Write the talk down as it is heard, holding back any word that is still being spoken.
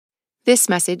This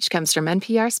message comes from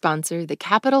NPR sponsor, the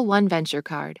Capital One Venture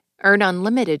Card. Earn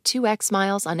unlimited 2x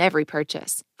miles on every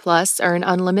purchase. Plus, earn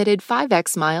unlimited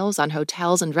 5x miles on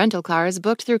hotels and rental cars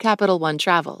booked through Capital One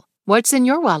Travel. What's in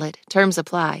your wallet? Terms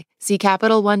apply. See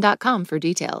CapitalOne.com for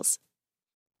details.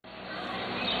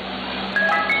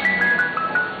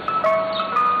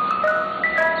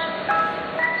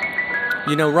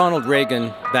 You know, Ronald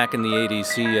Reagan, back in the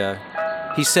 80s,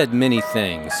 he said many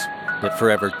things that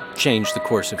forever changed the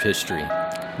course of history.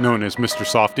 Known as Mr.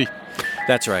 Softy.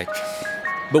 That's right.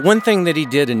 But one thing that he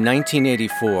did in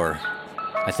 1984,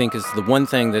 I think is the one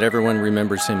thing that everyone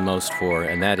remembers him most for,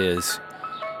 and that is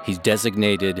he's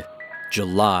designated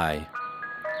July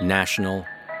National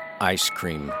Ice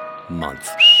Cream Month.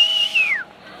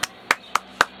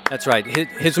 That's right.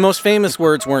 His most famous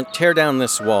words weren't "tear down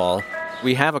this wall."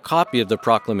 We have a copy of the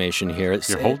proclamation here.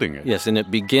 You're holding it. Yes, and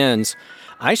it begins,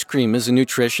 "Ice cream is a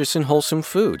nutritious and wholesome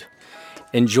food.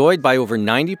 Enjoyed by over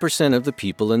 90% of the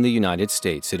people in the United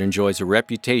States, it enjoys a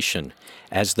reputation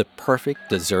as the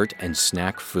perfect dessert and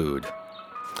snack food."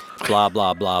 Blah,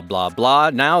 blah, blah, blah,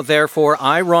 blah. Now, therefore,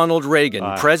 I, Ronald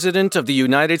Reagan, President of the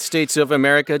United States of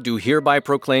America, do hereby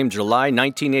proclaim July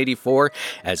 1984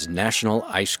 as National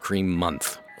Ice Cream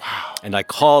Month. Wow. And I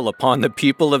call upon the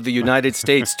people of the United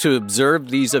States to observe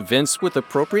these events with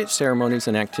appropriate ceremonies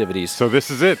and activities. So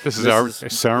this is it. This is our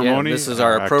ceremony. Yeah, this is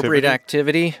our appropriate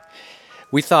activity.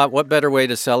 We thought, what better way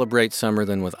to celebrate summer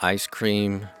than with ice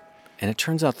cream? And it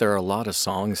turns out there are a lot of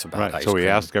songs about ice cream. So we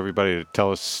asked everybody to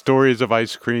tell us stories of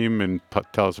ice cream and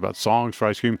tell us about songs for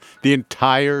ice cream. The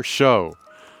entire show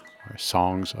are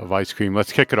songs of ice cream.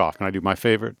 Let's kick it off. Can I do my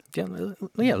favorite? Yeah,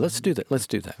 let's do that. Let's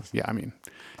do that. Yeah, I mean,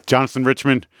 Jonathan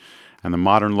Richman and the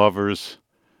Modern Lovers,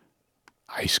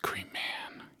 Ice Cream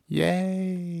Man.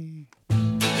 Yay!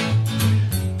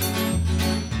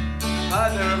 Hi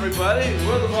there, everybody.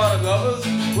 We're the Modern Lovers.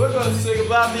 We're going to sing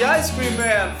about the Ice Cream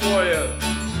Man for you.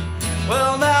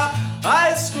 Well, now,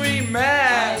 Ice Cream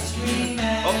Man,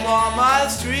 upon my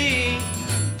street,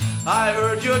 I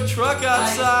heard your truck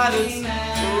outside is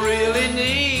really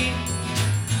neat.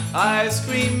 Ice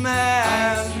Cream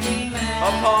Man,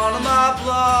 upon my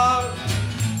block,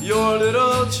 your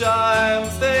little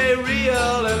chimes, they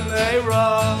reel and they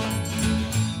rock.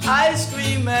 Ice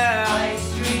Cream Man,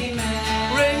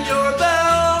 ring your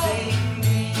bell,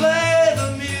 play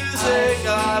the music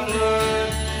I've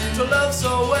learned to love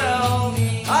so well.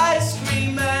 Ice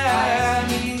Cream Man,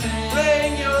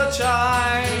 ring your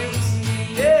chimes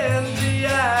in the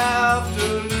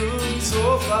afternoon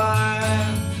so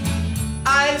fine.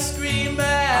 Ice Cream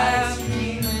Man,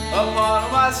 upon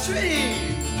my street,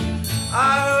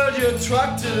 I heard your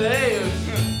truck today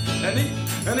and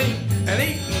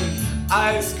eating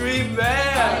Ice Cream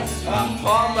Man,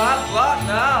 upon my block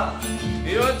now.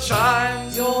 Your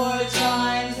chimes,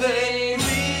 they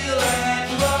reel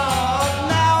and rock.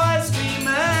 Now Ice Cream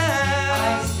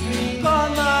Man,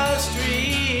 upon my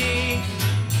street.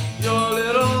 Your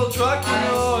little truck, you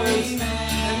know, is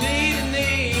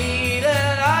neat,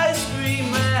 and Ice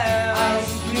Cream Man,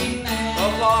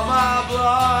 upon my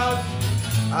block.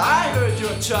 I heard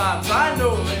your chimes, I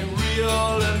know they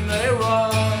reel and they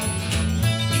rock.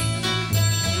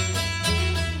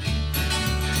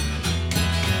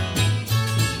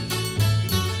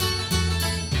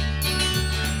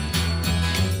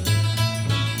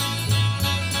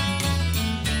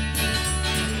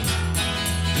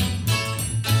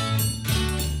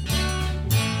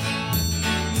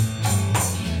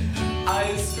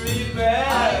 Ice Cream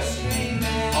Man,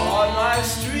 on my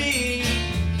street.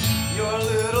 Your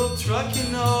little truck, you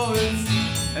know, is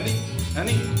an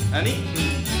eating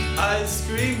Ice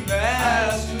Cream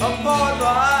Man, upon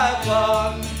my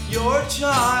block. Your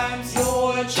chimes,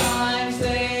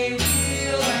 they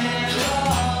reel and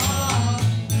rock.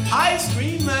 Ice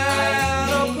Cream Man,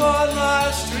 upon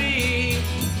my street.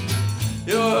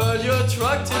 You heard your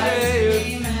truck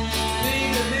today,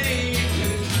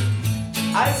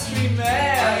 Ice Cream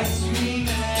Man,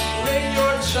 ring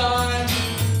your chime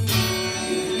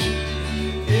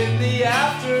in the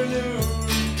afternoon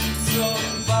so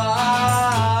fine.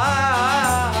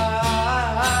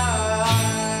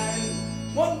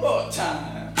 One more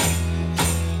time.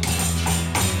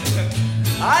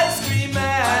 Ice Cream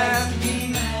Man,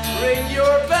 ring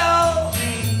your bell,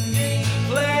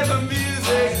 play the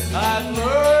music I've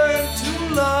learned to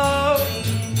love.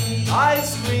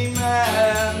 Ice Cream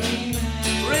Man,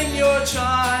 ring your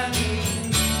chime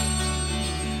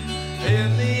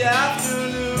in the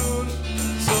afternoon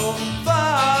so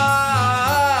fine.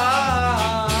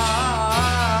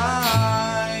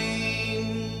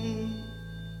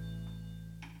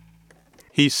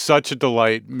 He's such a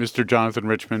delight, Mr. Jonathan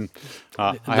Richman.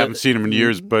 I haven't seen him in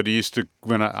years, but he used to,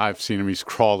 when I've seen him, he's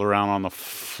crawled around on the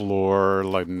floor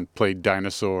and played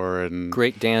dinosaur. And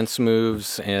great dance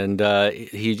moves. And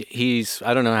he's,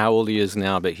 I don't know how old he is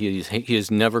now, but he has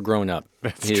never grown up.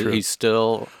 That's true. He's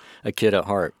still a kid at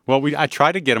heart. Well, I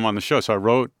tried to get him on the show, so I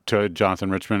wrote to Jonathan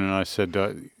Richman and I said,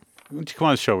 "Why don't you come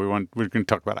on the show? We're going to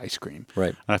talk about ice cream."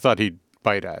 Right. And I thought he'd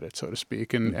bite at it, so to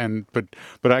speak.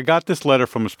 But I got this letter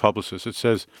from his publicist. It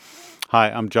says,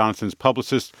 "Hi, I'm Jonathan's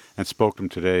publicist and spoke to him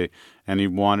today, and he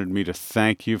wanted me to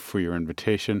thank you for your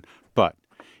invitation, but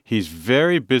he's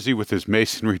very busy with his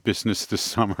masonry business this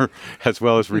summer, as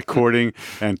well as recording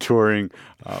and touring.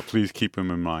 Please keep him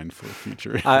in mind for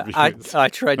future interviews." I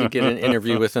tried to get an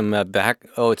interview with him back,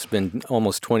 it's been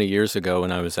almost 20 years ago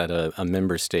when I was at a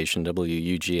member station,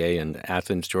 WUGA in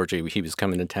Athens, Georgia. He was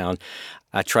coming to town.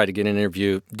 I tried to get an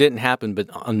interview. Didn't happen, but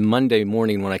on Monday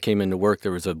morning when I came into work,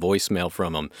 there was a voicemail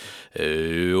from him.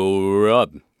 "Hey,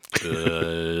 Rob,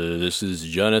 this is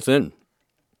Jonathan.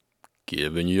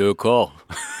 Giving you a call."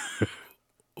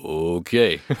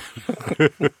 "Okay.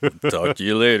 Talk to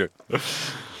you later."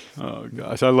 Oh,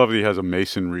 gosh. I love that he has a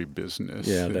masonry business.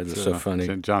 Yeah, that is so funny.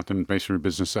 Jonathan Masonry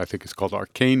Business, I think it's called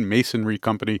Arcane Masonry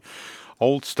Company.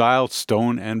 Old style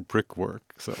stone and brickwork.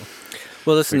 So,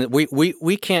 well, listen,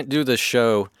 we can't do this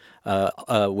show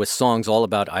with songs all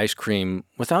about ice cream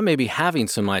without maybe having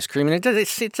some ice cream. And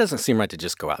it doesn't seem right to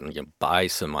just go out and buy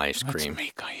some ice cream. Let's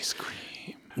make ice cream.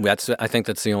 I think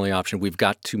that's the only option. We've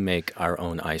got to make our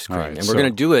own ice cream. Right, and we're going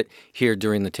to do it here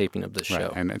during the taping of the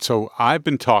show. Right. And so I've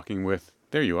been talking with,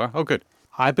 there you are. Oh, good.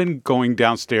 I've been going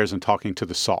downstairs and talking to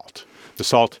The Salt. The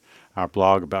Salt, our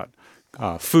blog about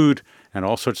food and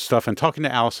all sorts of stuff, and talking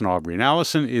to Allison Aubrey. And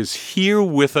Allison is here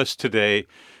with us today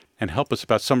and help us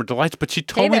about Summer Delights. But she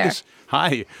told me this.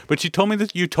 Hi. But she told me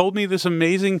this. You told me this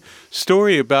amazing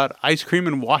story about ice cream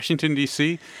in Washington,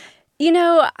 D.C. You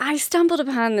know, I stumbled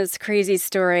upon this crazy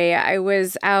story. I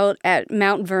was out at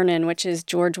Mount Vernon, which is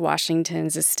George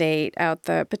Washington's estate out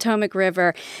the Potomac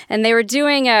River, and they were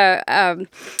doing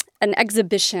an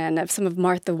exhibition of some of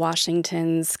Martha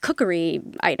Washington's cookery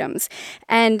items.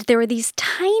 And there were these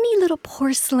tiny little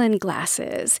porcelain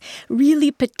glasses, really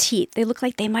petite. They looked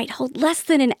like they might hold less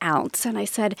than an ounce. And I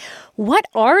said, "What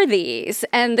are these?"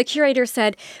 And the curator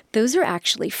said, "Those are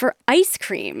actually for ice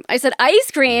cream." I said,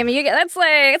 "Ice cream?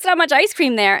 It's not much ice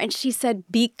cream there." And she said,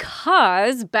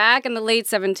 "Because back in the late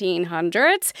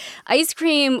 1700s, ice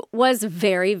cream was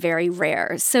very, very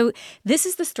rare." So this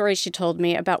is the story she told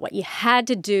me about what you had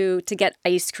to do to get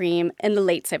ice cream in the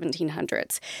late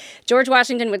 1700s. George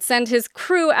Washington would send his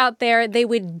crew out there. They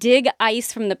would dig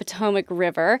ice from the Potomac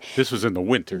River. This was in the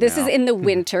winter. This is in the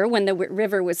winter when the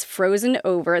river was frozen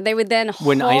over. They would then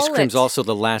when ice cream's also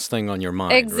the last thing on your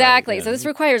mind. Exactly. Right? Yeah. So this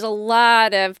requires a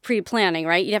lot of pre-planning,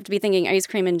 right? You have to be thinking ice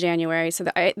cream in January. So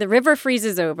the river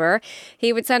freezes over.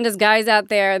 He would send his guys out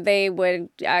there. They would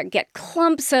get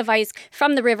clumps of ice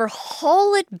from the river,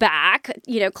 haul it back,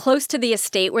 close to the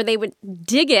estate where they would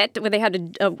dig it, where they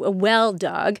had a well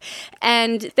dug,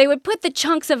 and they would put the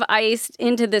chunks of ice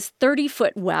into this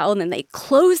 30-foot well, and then they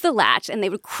close the latch, and they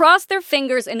would cross their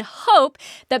fingers and hope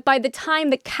that by the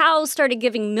time the cows started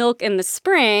giving milk in the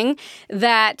spring,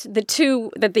 that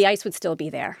the ice would still be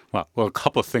there. Well, a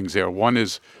couple of things there. One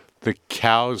is the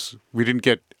cows, we didn't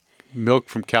get milk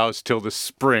from cows till the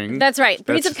spring. That's right.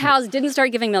 Breeds of cows didn't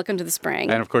start giving milk into the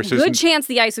spring. And of course, good chance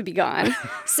the ice would be gone.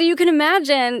 So you can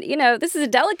imagine, this is a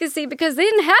delicacy because they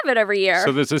didn't have it every year.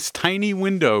 So there's this tiny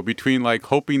window between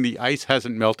hoping the ice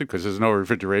hasn't melted because there's no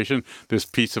refrigeration. This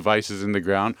piece of ice is in the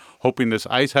ground, hoping this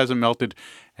ice hasn't melted,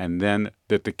 and then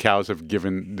that the cows have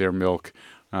given their milk.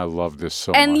 I love this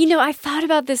so much. And, I thought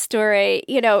about this story,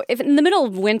 if in the middle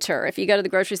of winter, if you go to the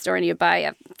grocery store and you buy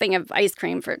a thing of ice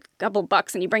cream for a couple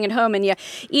bucks and you bring it home and you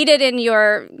eat it in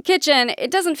your kitchen,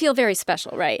 it doesn't feel very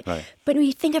special, right? But when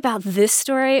you think about this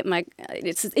story,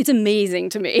 it's amazing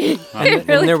to me. And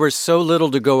there was so little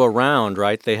to go around,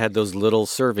 right? They had those little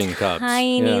serving cups.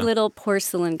 Tiny little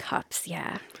porcelain cups,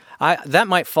 yeah. That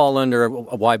might fall under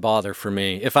why bother for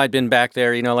me. If I'd been back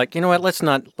there, what, let's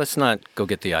not go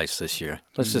get the ice this year.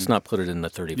 Let's just not put it in the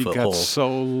 30-foot hole. You got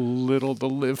so little to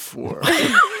live for.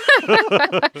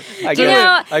 But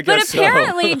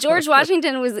apparently George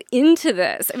Washington was into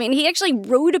this. I mean, he actually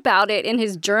wrote about it in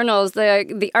his journals.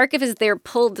 The archivist there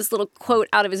pulled this little quote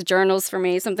out of his journals for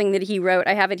me, something that he wrote.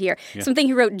 I have it here. Yeah. Something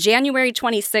he wrote January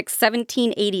 26,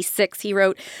 1786. He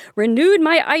wrote, "Renewed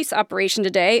my ice operation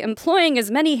today, employing as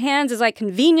many hands as I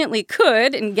conveniently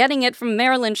could in getting it from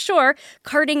Maryland shore,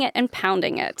 carting it and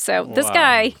pounding it." So this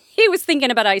guy, he was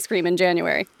thinking about ice cream in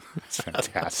January. That's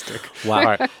fantastic. Wow. All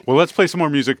right. Well, let's play some more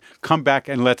music. Come back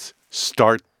and let's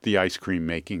start the ice cream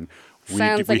making. Sounds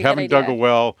like a we good haven't dug a idea.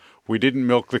 well. We didn't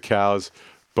milk the cows,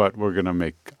 but we're going to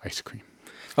make ice cream.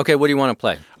 Okay, what do you want to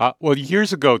play? Well,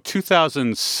 years ago,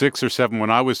 2006 or 7, when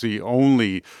I was the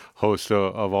only host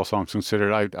of All Songs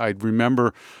Considered, I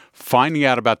remember finding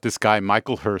out about this guy,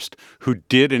 Michael Hurst, who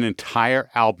did an entire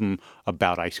album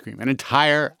about ice cream. An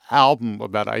entire album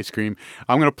about ice cream.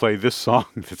 I'm going to play this song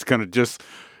that's going to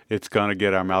it's going to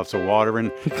get our mouths a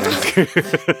watering.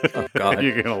 Oh, God.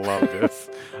 You're going to love this.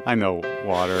 I know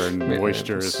water and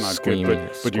moisture is not good,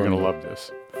 but you're going to love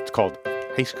this. It's called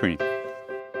Ice Cream.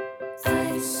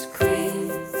 Ice cream,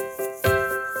 ice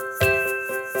cream,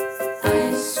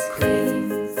 ice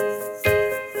cream,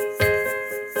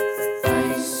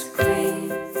 ice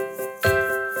cream.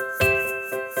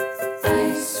 Ice cream,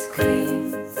 ice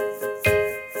cream,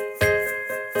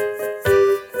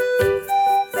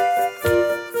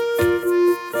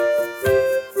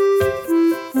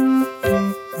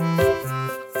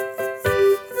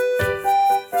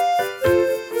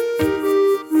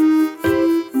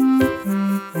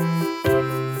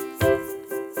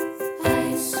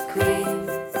 ice cream,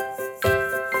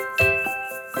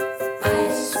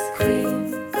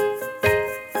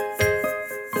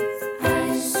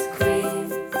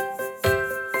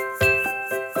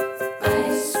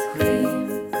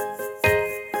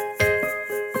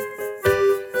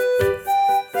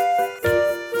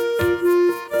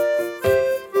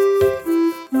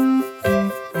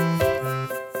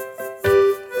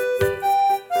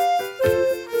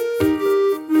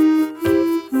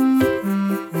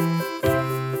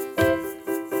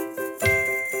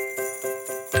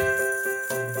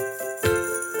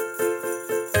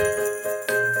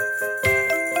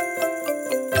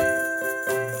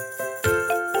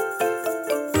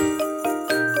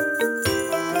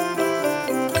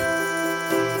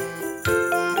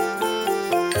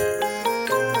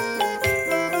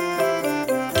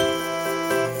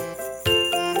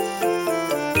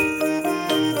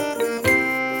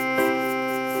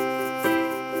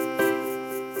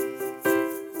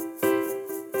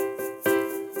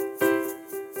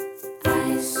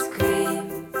 ice cream. Ice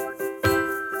cream,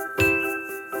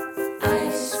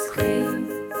 ice cream, ice cream, ice cream,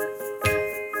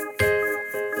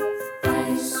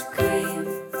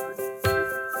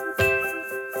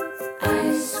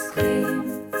 ice cream, ice cream,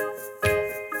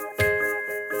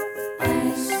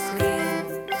 ice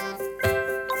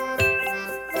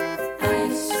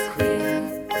cream, ice cream.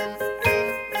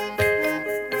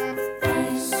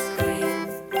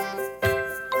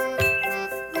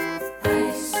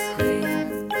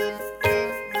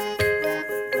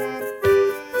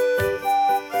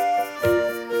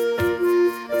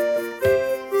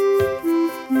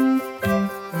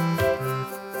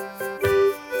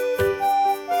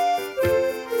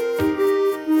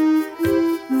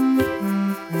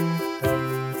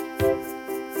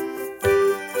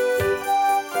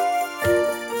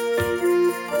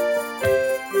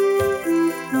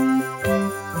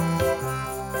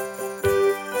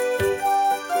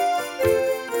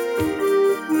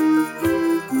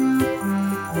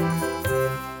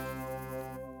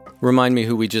 Remind me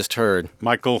who we just heard.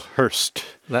 Michael Hurst.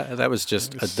 That was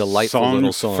just a delightful Songs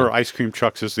little song. for Ice Cream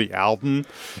Trucks is the album.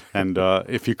 And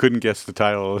if you couldn't guess the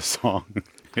title of the song,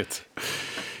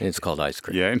 It's called Ice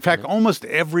Cream. yeah. In fact, almost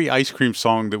every ice cream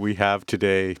song that we have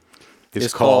today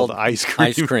is called Ice Cream.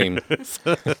 Ice Cream.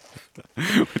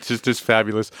 Which is just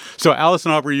fabulous. So,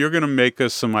 Allison Aubrey, you're going to make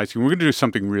us some ice cream. We're going to do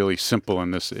something really simple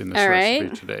in this All recipe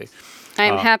right. today.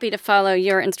 I'm happy to follow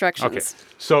your instructions. Okay.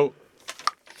 So,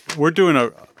 we're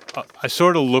doing I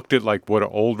sort of looked at like what our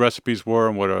old recipes were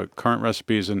and what our current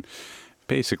recipes, and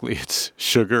basically it's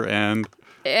sugar and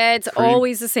It's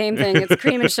always the same thing. It's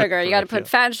cream and sugar. You got to put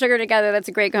fat and sugar together. That's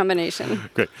a great combination.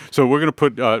 great. So we're going to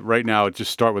put right now.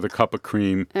 Just start with a cup of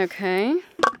cream. Okay.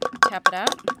 Tap it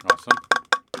out. Awesome.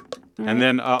 And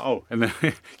then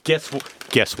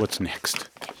guess what's next?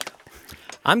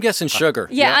 I'm guessing sugar.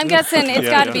 Yeah, I'm guessing it's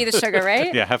Yeah, got to yeah. be the sugar,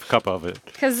 right? Yeah, half a cup of it.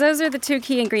 Because those are the two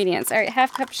key ingredients. All right,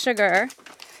 half cup sugar.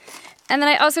 And then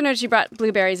I also noticed you brought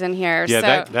blueberries in here.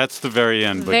 Yeah, so that's the very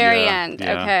end. But very yeah, end.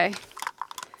 yeah. Okay.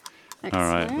 All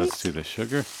right, Excellent. let's do the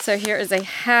sugar. So here is a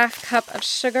half cup of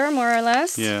sugar, more or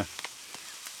less. Yeah.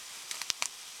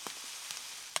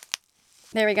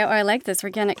 There we go. Oh, I like this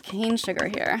organic cane sugar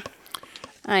here.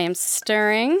 I am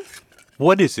stirring.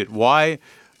 What is it? Why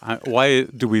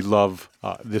do we love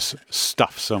this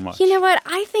stuff so much? You know what?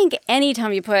 I think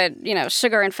anytime you put,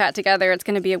 sugar and fat together, it's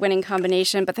going to be a winning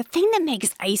combination. But the thing that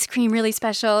makes ice cream really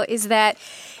special is that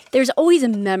there's always a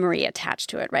memory attached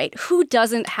to it, right? Who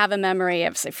doesn't have a memory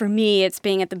of, for me, it's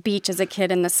being at the beach as a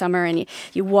kid in the summer and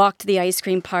you walk to the ice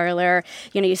cream parlor,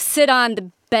 you sit on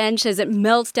the bench as it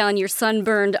melts down your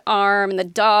sunburned arm, and the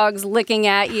dog's looking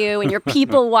at you, and you're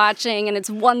people watching, and it's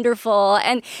wonderful.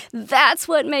 And that's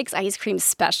what makes ice cream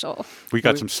special. We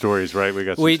got some stories, right?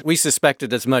 We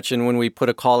suspected as much, and when we put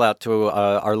a call out to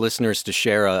our listeners to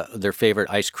share their favorite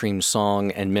ice cream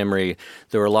song and memory,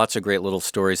 there were lots of great little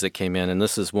stories that came in, and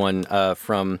this is one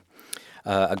from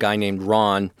a guy named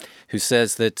Ron, who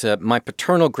says that my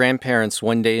paternal grandparents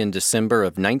one day in December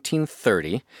of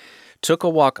 1930 took a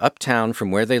walk uptown from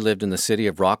where they lived in the city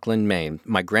of Rockland, Maine.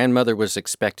 My grandmother was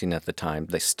expecting at the time.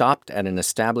 They stopped at an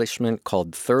establishment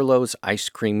called Thurlow's Ice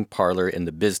Cream Parlor in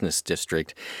the business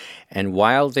district, and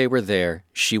while they were there,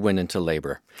 she went into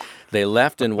labor. They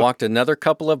left and walked another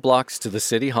couple of blocks to the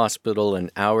city hospital, and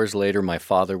hours later my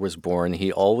father was born.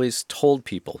 He always told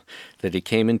people that he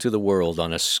came into the world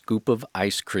on a scoop of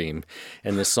ice cream.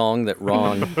 And the song that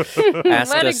Ron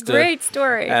asked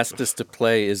us to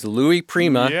play is Louis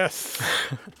Prima. Yes.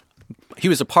 He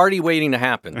was a party waiting to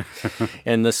happen.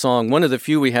 And the song, one of the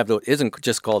few we have that isn't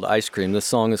just called Ice Cream. The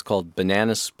song is called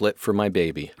Banana Split for My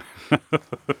Baby.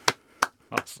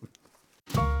 Awesome.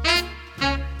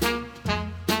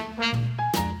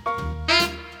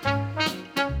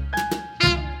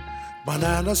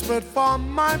 Banana split for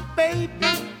my baby,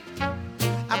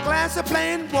 a glass of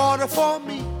plain water for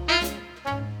me.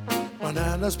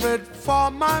 Banana split for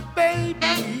my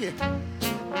baby,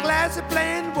 a glass of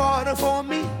plain water for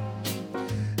me.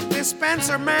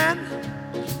 Dispenser man,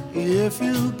 if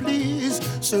you please,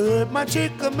 serve my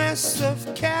chick a mess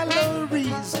of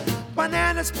calories.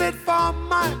 Banana split for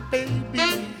my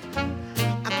baby,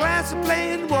 a glass of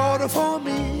plain water for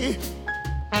me.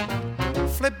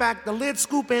 Flip back the lid,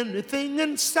 scoop anything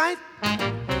in sight.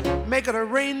 Make it a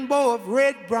rainbow of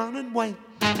red, brown, and white.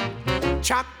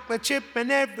 Chocolate chip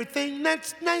and everything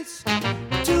that's nice.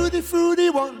 Tutti frutti,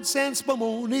 1 cent,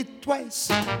 spumoni twice.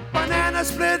 Banana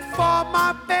split for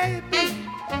my baby,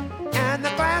 and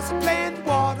a glass of plain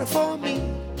water for me.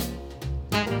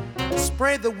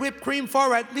 Spray the whipped cream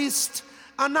for at least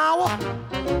an hour.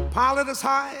 Pile it as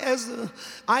high as the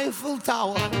Eiffel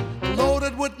Tower.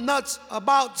 Loaded with nuts,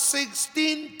 about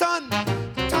 16 ton.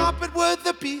 Top it with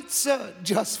a pizza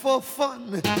just for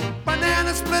fun.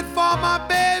 Banana split for my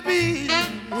baby,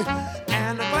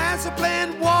 and a glass of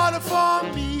plain water for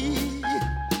me.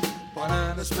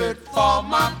 Banana split for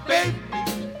my baby,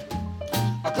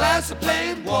 a glass of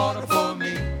plain water for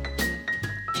me.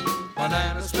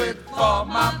 Banana split for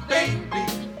my baby,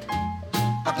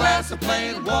 a glass of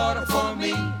plain water for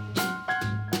me.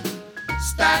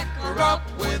 Stack her up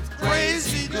with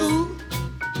crazy glue,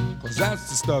 'cause that's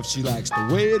the stuff she likes to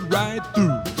wade right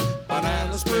through.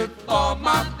 Banana split for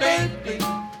my baby,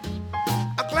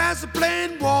 a glass of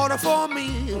plain water for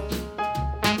me.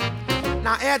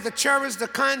 Now add the cherries, the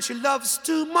kind she loves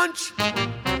to munch.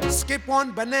 Skip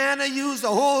one banana, use the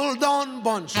hold on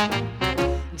bunch.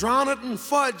 Drown it in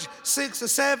fudge, 6 or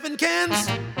 7 cans.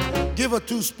 Give her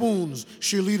 2 spoons,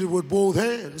 she'll eat it with both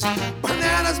hands.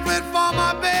 Banana split for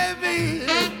my baby,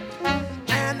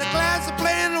 and a glass of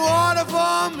plain water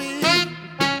for me.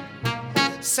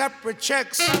 Separate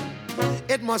checks,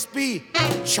 it must be.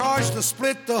 Charge the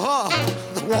split to her,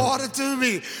 the water to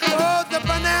me. Oh, the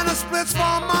banana splits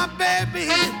for my baby,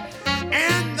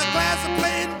 and the glass of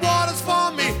plain water's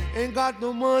for me. Ain't got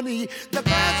no money, the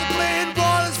glass of plain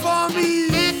water's for me.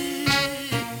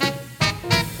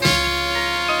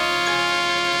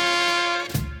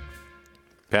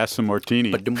 Pass some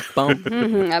martini. I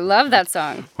love that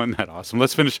song. Wasn't that awesome?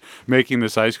 Let's finish making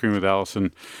this ice cream with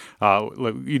Allison.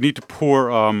 You need to pour,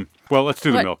 well, let's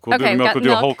do the milk. We'll do the milk. We'll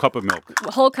do a whole cup of milk.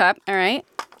 A whole cup, all right.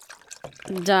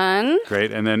 Done.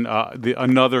 Great. And then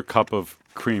another cup of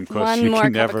cream, because One you more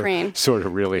can cup of never cream. sort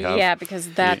of really have. Yeah, because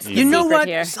that's the You know secret what?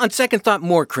 here. On second thought,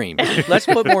 more cream. Let's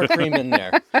put more cream in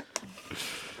there.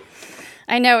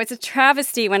 I know, it's a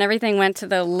travesty when everything went to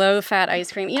the low-fat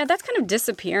ice cream. You know, that's kind of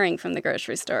disappearing from the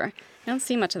grocery store. I don't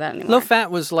see much of that anymore. Low fat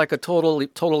was like a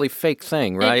totally fake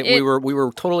thing, right? We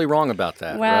were totally wrong about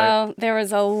that, Well, right? there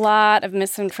was a lot of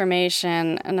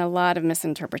misinformation and a lot of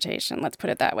misinterpretation, let's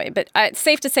put it that way. But it's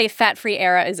safe to say fat-free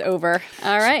era is over.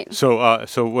 All right. So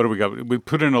what do we got? We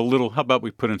put in a little, how about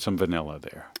we put in some vanilla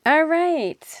there? All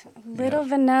right. Little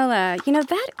vanilla. You know,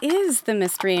 that is the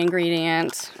mystery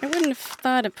ingredient. I wouldn't have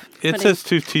thought of putting... It says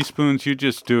 2 teaspoons. You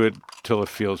just do it till it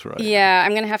feels right. Yeah,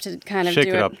 I'm going to have to kind of Shake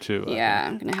do it up, too. Yeah,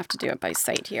 I'm going to have to do it by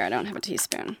sight here. I don't have a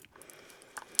teaspoon.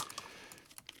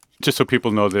 Just so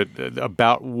people know that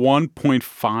about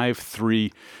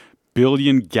 1.53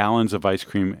 billion gallons of ice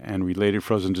cream and related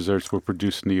frozen desserts were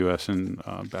produced in the U.S.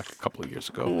 Back a couple of years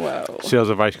ago. Whoa. Sales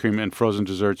of ice cream and frozen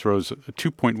desserts rose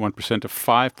 2.1% to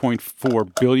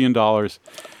 $5.4 billion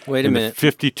Wait a in minute. the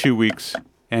 52 weeks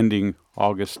ending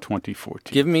August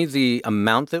 2014. Give me the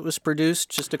amount that was produced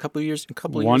just a couple of years ago.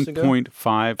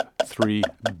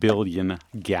 1.53 billion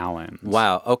gallons.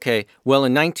 Wow. Okay. Well,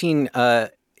 in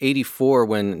 1984,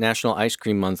 when National Ice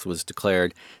Cream Month was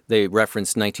declared, they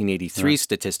referenced 1983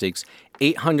 statistics,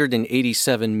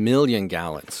 887 million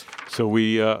gallons. So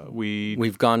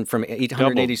We've gone from 887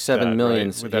 doubled that, million.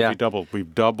 right? Would that be doubled?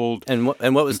 We've doubled. And what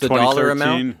was the dollar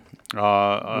amount? Say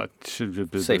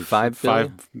 $5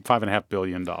 billion? $5.5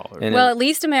 billion. And Well, at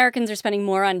least Americans are spending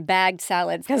more on bagged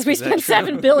salads because we spend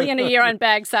 $7 billion a year on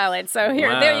bagged salads. So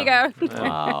there you go.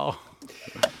 Wow.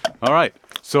 All right.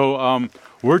 So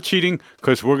we're cheating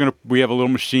because we have a little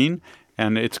machine,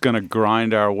 and it's going to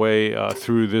grind our way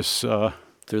through this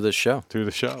through the show.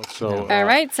 So All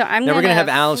right. So I'm Now we're going going to have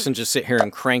Allison just sit here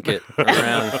and crank it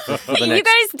around for the You next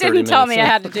guys 30 didn't tell me I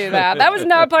minutes. had to do that. That was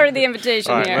not part of the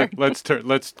invitation All right, here.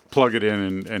 let's plug it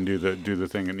in and do the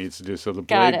thing it needs to do. So the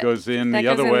Got blade it. goes in That the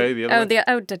other goes way. in- The other way.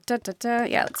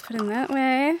 Yeah, let's put it in that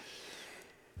way.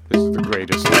 This is the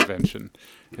greatest invention,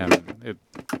 and it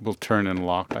will turn and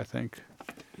lock, I think.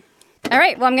 All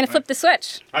right. Well, I'm going to flip the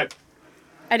switch. All right.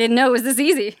 I didn't know it was this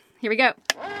easy. Here we go.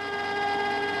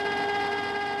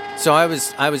 So I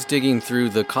was digging through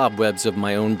the cobwebs of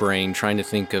my own brain, trying to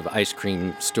think of ice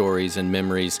cream stories and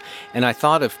memories, and I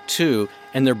thought of two,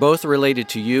 and they're both related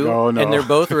to you, Oh, no. and they're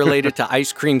both related to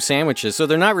ice cream sandwiches. So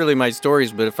they're not really my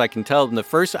stories, but if I can tell them, the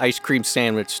first ice cream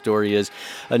sandwich story is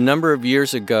a number of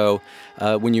years ago,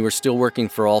 when you were still working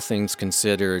for All Things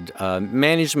Considered,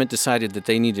 management decided that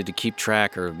they needed to keep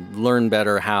track or learn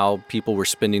better how people were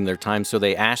spending their time, so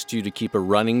they asked you to keep a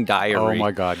running diary. Oh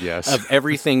my God, yes. Of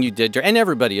everything you did, and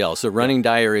everybody else, a running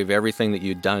diary of everything that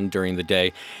you'd done during the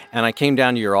day. And I came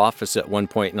down to your office at one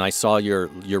point, and I saw your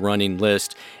running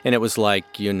list, and it was like,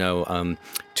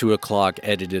 2 o'clock,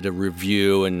 edited a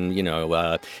review, and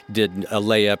did a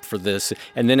layup for this,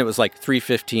 and then it was like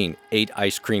 3:15, ate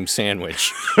ice cream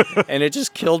sandwich, and it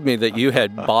just killed me that you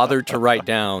had bothered to write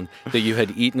down that you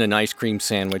had eaten an ice cream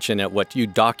sandwich, and at what you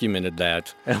documented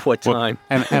that at what time.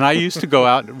 And I used to go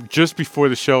out just before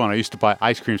the show, and I used to buy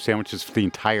ice cream sandwiches for the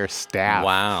entire staff.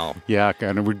 Wow. Yeah,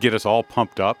 and it would get us all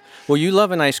pumped up. Well, you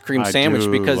love an ice cream I sandwich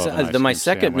do because love an ice my cream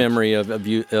second sandwich. memory of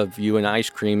you and ice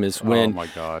cream is when Oh my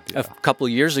God, yeah. a couple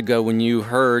of years ago when you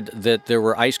heard that there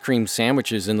were ice cream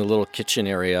sandwiches in the little kitchen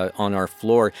area on our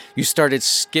floor, you started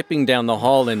skipping down the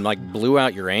hall and like blew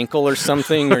out your ankle or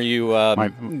something, or you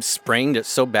sprained it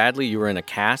so badly you were in a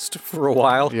cast for a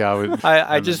while. Yeah,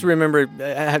 I just remember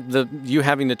you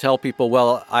having to tell people,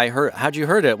 well, how'd you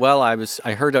heard it? Well, I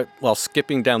heard it while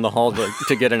skipping down the hall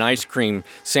to get an ice cream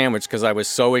sandwich because I was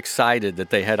so excited that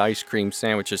they had ice cream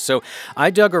sandwiches. So I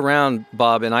dug around,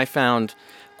 Bob, and I found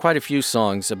quite a few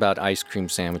songs about ice cream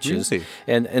sandwiches. Really?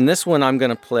 And this one I'm going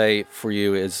to play for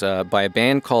you is by a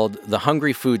band called the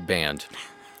Hungry Food Band.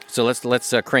 So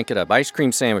let's crank it up. Ice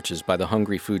Cream Sandwiches by the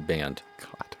Hungry Food Band.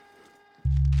 God.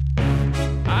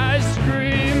 Ice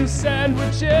cream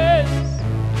sandwiches.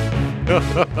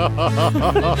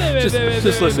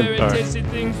 Just listen. Very All right. tasty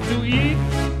things to eat.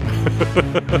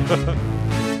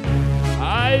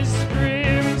 Ice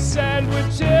cream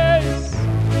sandwiches.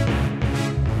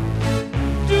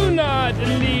 Do not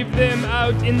leave them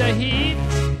out in the heat.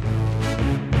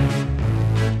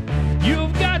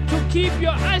 You've got to keep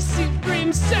your ice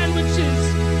cream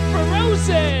sandwiches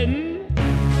frozen.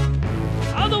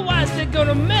 Otherwise, they're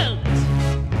gonna melt.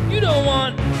 You don't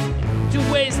want to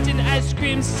waste an ice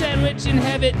cream sandwich and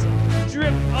have it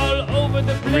drip all over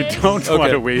the We place. don't want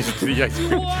Okay. to waste the ice cream.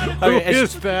 Who Okay,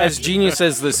 is that? As genius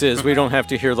as this is, we don't have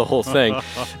to hear the whole thing.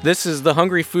 This is the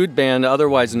Hungry Food Band,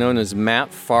 otherwise known as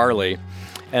Matt Farley.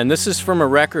 And this is from a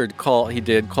record he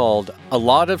did called A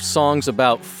Lot of Songs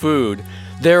About Food.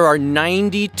 There are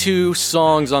 92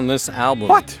 songs on this album.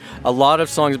 What? A lot of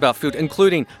songs about food,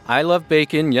 including I Love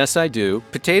Bacon, Yes I Do,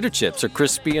 Potato Chips Are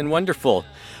Crispy and Wonderful,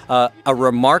 a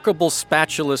remarkable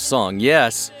spatula song,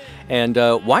 yes, and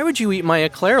Why Would You Eat My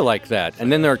Eclair Like That?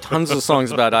 And then there are tons of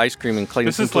songs about ice cream and Clayton.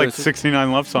 This is like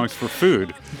 69 love songs for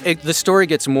food. The story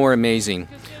gets more amazing.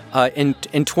 In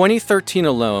 2013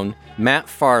 alone, Matt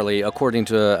Farley, according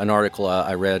to an article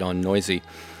I read on Noisy,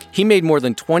 he made more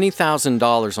than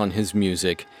 $20,000 on his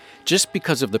music just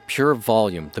because of the pure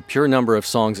volume, the pure number of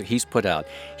songs that he's put out.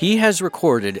 He has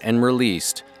recorded and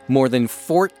released more than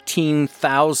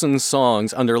 14,000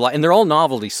 songs and they're all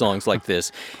novelty songs like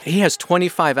this. He has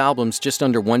 25 albums just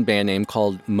under one band name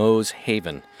called Moe's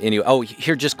Haven. Anyway,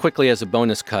 here just quickly as a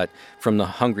bonus cut from the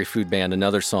Hungry Food Band,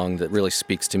 another song that really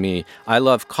speaks to me. I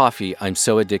love coffee, I'm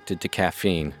so addicted to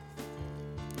caffeine.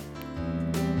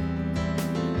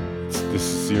 This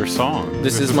is is your song.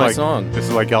 This is my like, song. This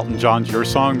is like Elton John's Your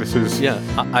Song. This is... Yeah,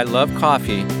 I love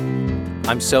coffee.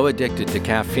 I'm so addicted to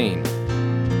caffeine.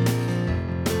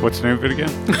 What's the name of it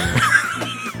again?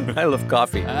 I love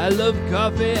coffee. I love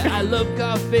coffee. I love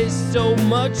coffee so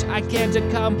much I can't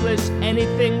accomplish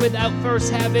anything without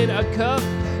first having a cup.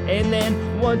 And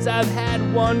then once I've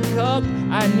had one cup,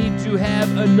 I need to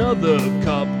have another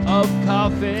cup of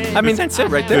coffee. I mean, that's it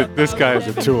right there. This guy is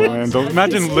a tool, man.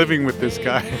 Imagine living with this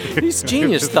guy. He's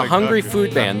genius. Just The like Hungry that.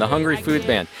 Food Band. The Hungry Food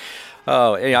Band.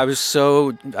 Oh, yeah, I was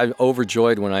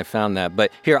overjoyed when I found that.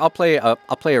 But here, I'll play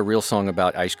a real song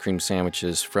about ice cream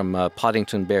sandwiches from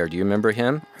Poddington Bear. Do you remember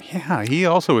him? Yeah, he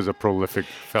also is a prolific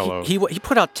fellow. He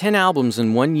put out 10 albums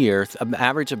in 1 year,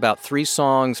 average about 3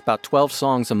 songs, about 12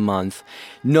 songs a month.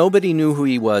 Nobody knew who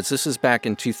he was. This is back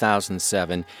in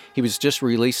 2007. He was just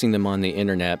releasing them on the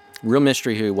internet. Real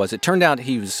mystery who he was. It turned out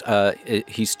he's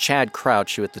Chad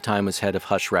Crouch, who at the time was head of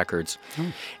Hush Records.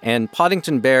 And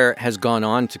Poddington Bear has gone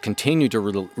on to continue to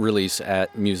release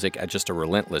music at just a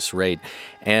relentless rate.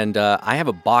 And I have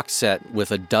a box set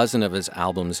with a dozen of his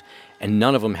albums, and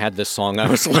none of them had this song I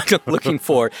was looking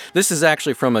for. This is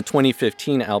actually from a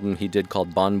 2015 album he did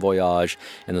called Bon Voyage,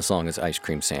 and the song is Ice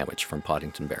Cream Sandwich from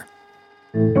Poddington Bear.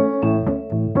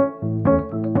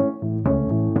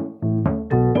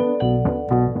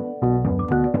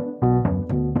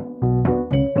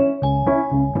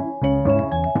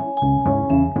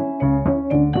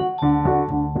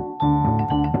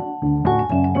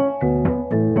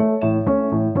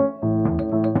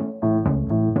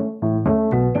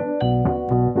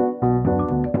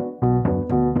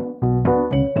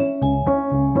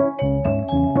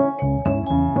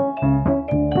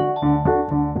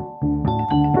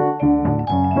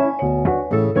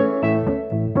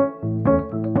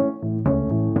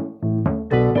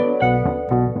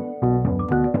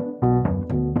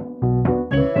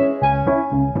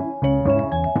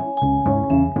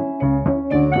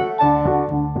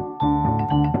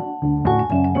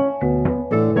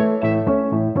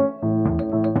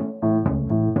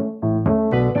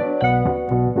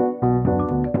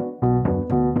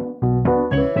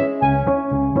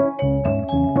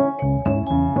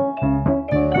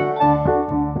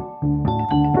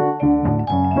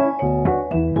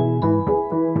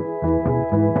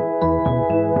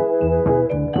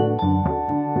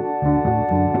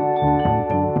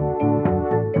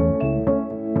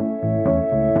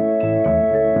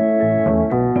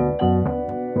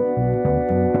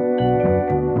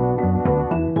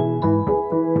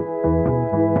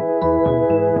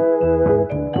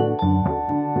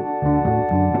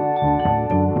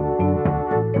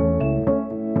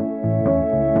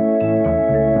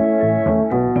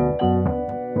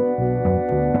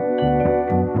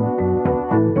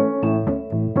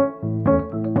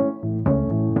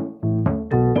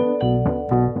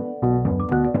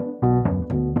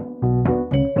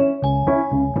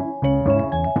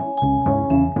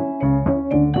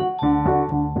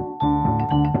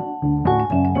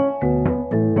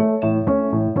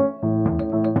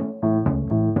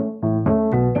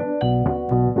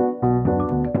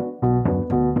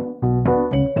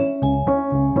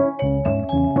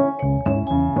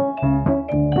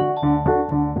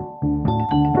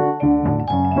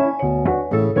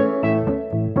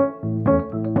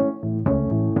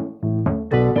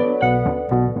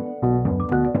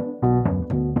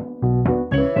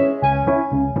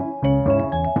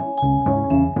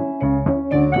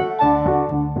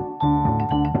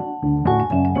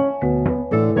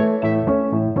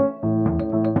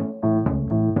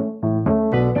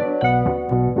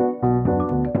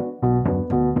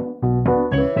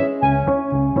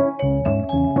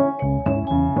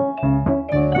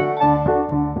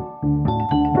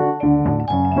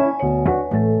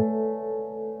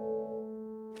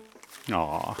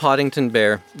 Poddington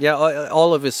Bear. Yeah,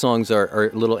 all of his songs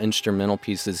are little instrumental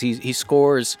pieces. He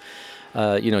scores,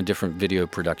 different video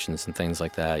productions and things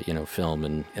like that,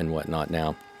 film and whatnot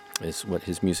now is what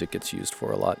his music gets used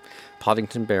for a lot.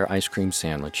 Poddington Bear Ice Cream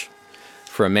Sandwich.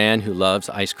 For a man who loves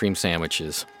ice cream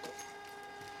sandwiches.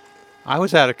 I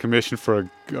was out of commission for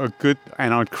a good,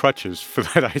 and on crutches for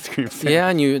that ice cream sandwich. Yeah,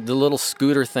 and the little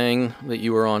scooter thing that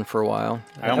you were on for a while.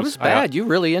 That was bad. You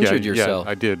really injured yourself.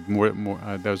 Yeah, I did.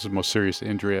 That was the most serious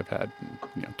injury I've had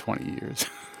in 20 years.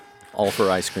 All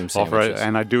for ice cream sandwiches.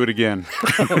 And I do it again.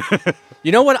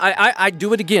 You know what? I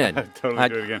do it again. I totally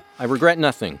do it again. I regret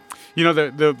nothing.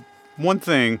 The one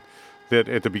thing that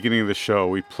at the beginning of the show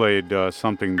we played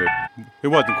something that it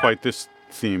wasn't quite this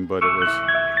theme, but it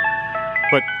was.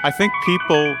 But I think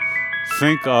people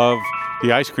think of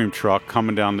the ice cream truck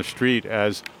coming down the street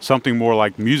as something more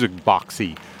like music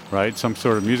boxy, right? Some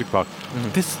sort of music box.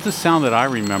 This is the sound that I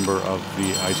remember of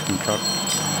the ice cream truck.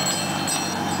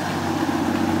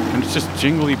 And it's just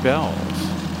jingly bells.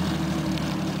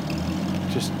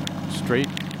 Just straight,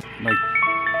 like,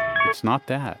 it's not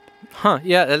that. Huh,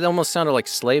 yeah, it almost sounded like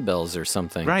sleigh bells or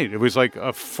something. Right, it was like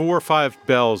 4 or 5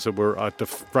 bells that were at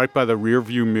right by the rear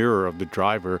view mirror of the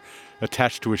driver,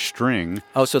 attached to a string.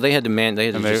 Oh, so they had to and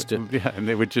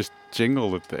they would just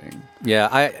jingle the thing.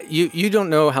 Yeah, you don't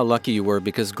know how lucky you were,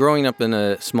 because growing up in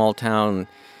a small town,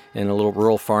 in a little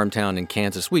rural farm town in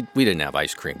Kansas, we didn't have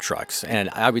ice cream trucks. And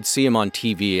I would see them on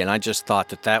TV, and I just thought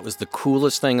that was the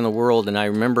coolest thing in the world. And I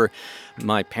remember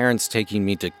my parents taking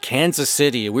me to Kansas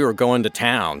City. We were going to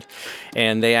town.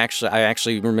 And I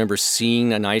actually remember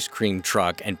seeing an ice cream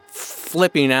truck and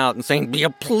flipping out and saying, "Yeah,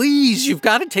 please, you've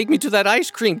got to take me to that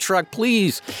ice cream truck,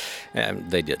 please."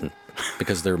 And they didn't,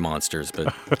 because they're monsters.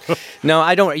 But no,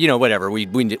 I don't, whatever. We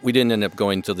didn't end up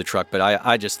going to the truck, but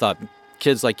I just thought,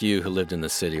 kids like you who lived in the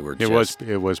city were just...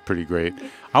 It was pretty great.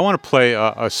 I want to play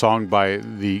a song by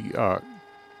the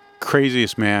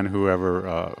craziest man who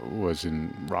ever was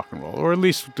in rock and roll, or at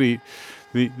least the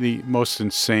most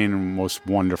insane and most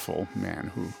wonderful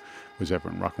man who was ever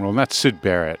in rock and roll, and that's Syd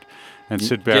Barrett. And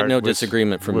Syd Barrett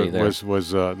disagreement from me there.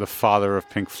 Was the father of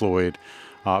Pink Floyd,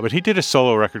 but he did a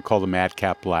solo record called The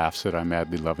Madcap Laughs that I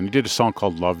madly love, and he did a song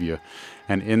called Love You,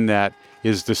 and in that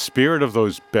is the spirit of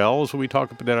those bells that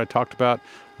I talked about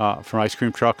from ice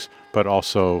cream trucks, but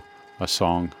also a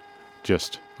song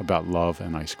just about love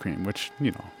and ice cream, which,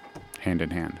 hand in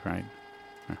hand, right?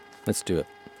 Yeah. Let's do it.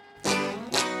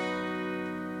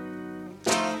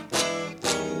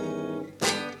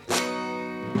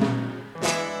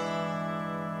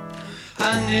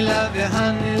 Honey, love you,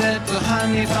 honey, little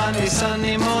honey, funny,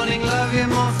 sunny morning, love you,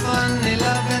 more funny,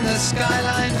 love in the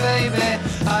skyline, baby.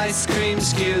 Ice cream,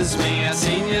 excuse me, I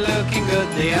seen you looking good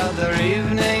the other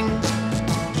evening.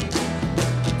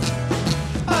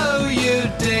 Oh, you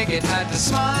dig it, had to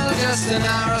smile just an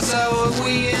hour or so. Are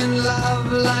we in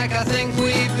love like I think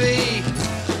we be?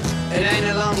 It ain't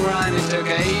a long rhyme, it took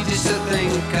ages to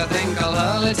think. I think I'll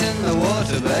hurl it in the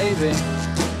water, baby.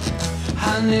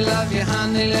 Honey, love you,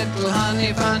 honey, little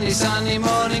honey, funny, sunny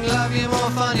morning, love you, more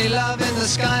funny, love in the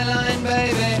skyline,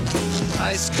 baby.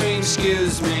 Ice cream,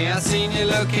 excuse me, I seen you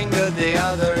looking good the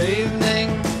other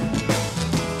evening.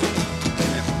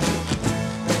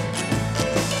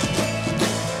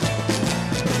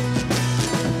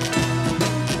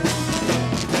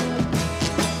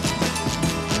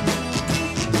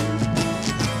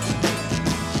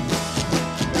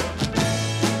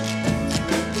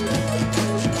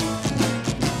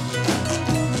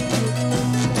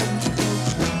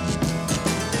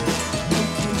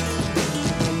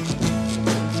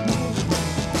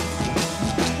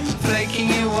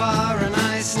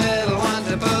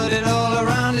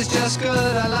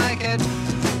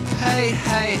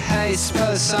 Hey,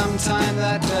 suppose sometime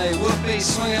that day whoopee,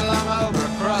 swing along over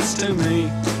across to me.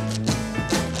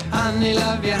 Honey,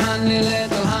 love you, honey,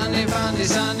 little honey, funny,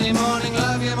 sunny morning,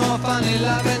 love you, more funny,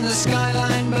 love in the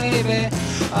skyline, baby.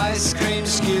 Ice cream,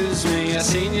 excuse me, I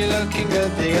seen you looking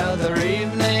good the other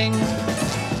evening.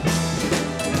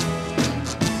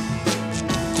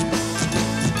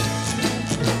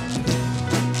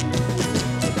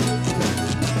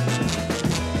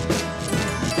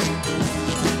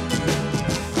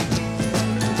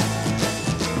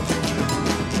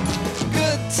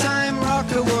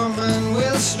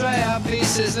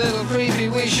 Pieces, little creepy,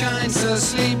 we shine so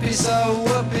sleepy, so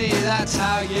whoopee, that's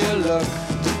how you look.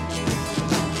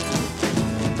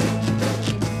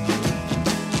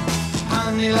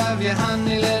 Honey, love you,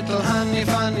 honey, little honey,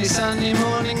 funny, sunny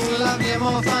morning, love you,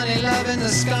 more funny, love in the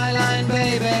skyline,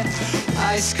 baby.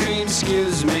 Ice cream,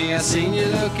 excuse me, I seen you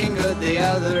looking good the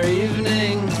other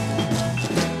evening.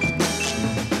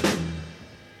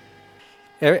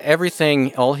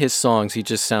 Everything, all his songs, he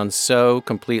just sounds so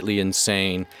completely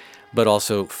insane, but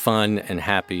also fun and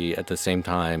happy at the same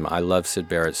time. I love Syd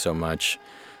Barrett so much.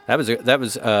 That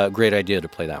was a great idea to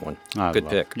play that one. Good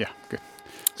pick. Yeah, good.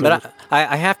 So but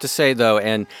I have to say though,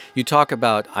 and you talk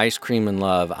about ice cream and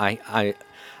love. I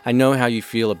know how you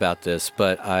feel about this,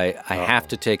 but I have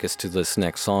to take us to this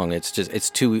next song. It's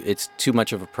too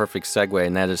much of a perfect segue,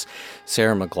 and that is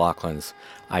Sarah McLachlan's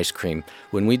Ice Cream.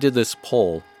 When we did this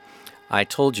poll, I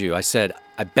told you, I said,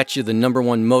 I bet you the number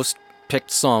one most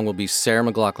picked song will be Sarah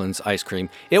McLachlan's Ice Cream.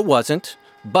 It wasn't,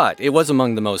 but it was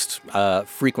among the most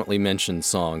frequently mentioned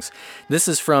songs. This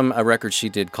is from a record she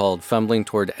did called Fumbling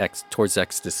Towards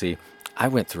Ecstasy. I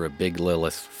went through a big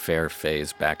Lilith Fair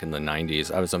phase back in the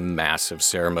 90s. I was a massive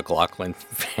Sarah McLachlan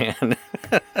fan.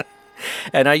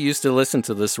 And I used to listen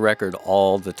to this record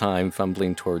all the time,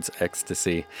 Fumbling Towards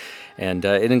Ecstasy. And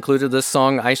it included this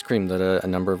song, Ice Cream, that a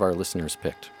number of our listeners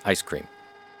picked. Ice Cream.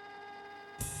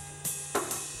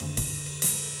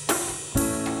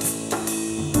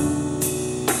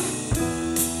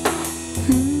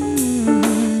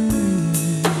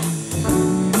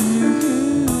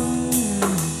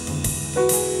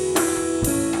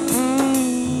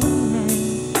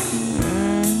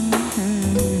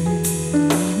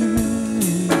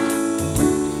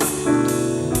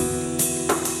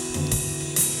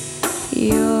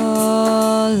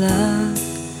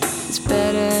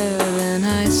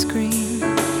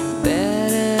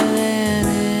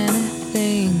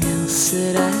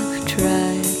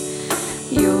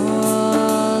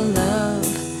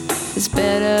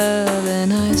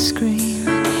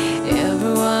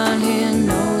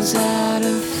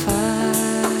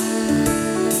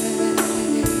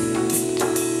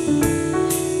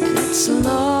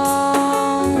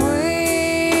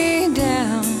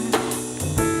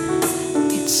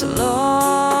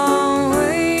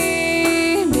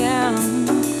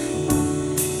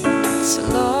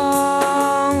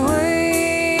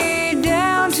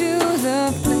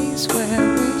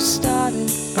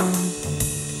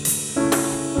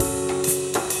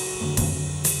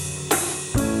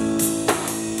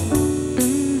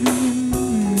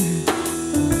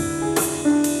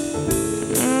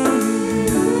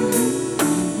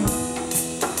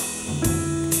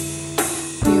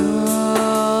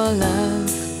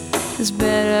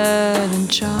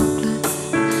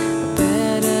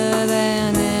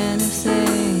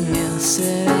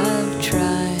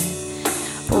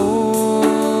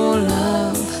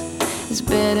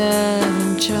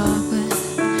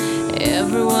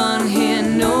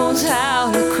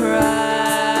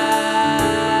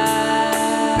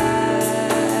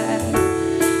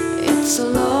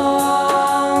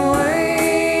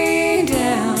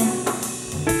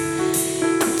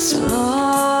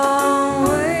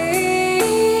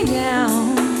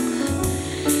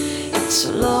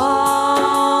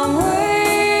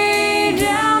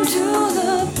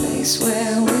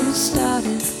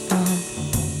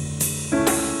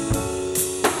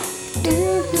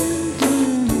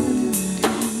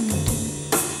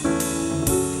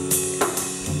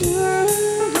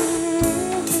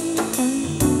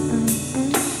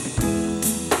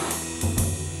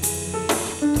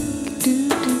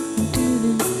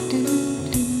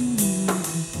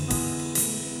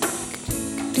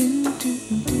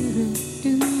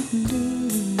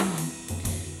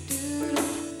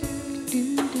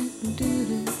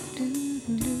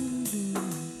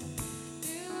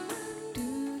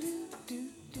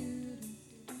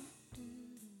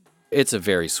 It's a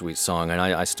very sweet song, and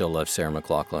I still love Sarah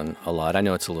McLachlan a lot. I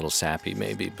know it's a little sappy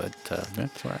maybe, but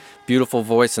that's right. Beautiful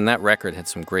voice, and that record had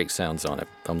some great sounds on it,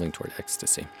 Fumbling Toward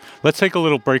Ecstasy. Let's take a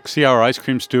little break, see how our ice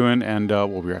cream's doing, and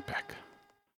we'll be right back.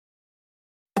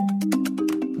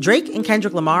 Drake and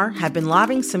Kendrick Lamar have been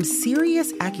lobbing some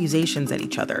serious accusations at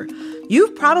each other.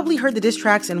 You've probably heard the diss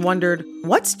tracks and wondered,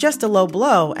 what's just a low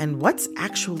blow and what's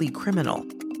actually criminal?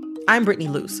 I'm Brittany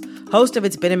Luce, host of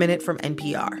It's Been a Minute from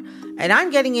NPR, and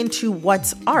I'm getting into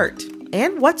what's art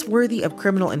and what's worthy of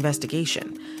criminal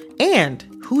investigation, and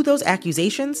who those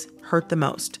accusations hurt the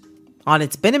most. On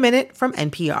It's Been a Minute from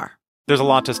NPR. There's a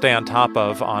lot to stay on top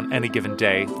of on any given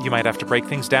day. You might have to break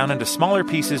things down into smaller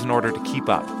pieces in order to keep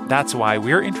up. That's why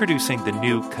we're introducing the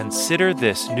new Consider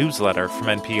This newsletter from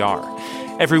NPR.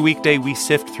 Every weekday, we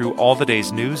sift through all the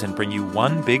day's news and bring you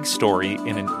one big story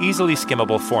in an easily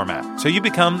skimmable format, so you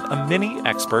become a mini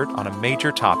expert on a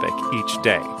major topic each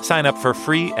day. Sign up for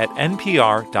free at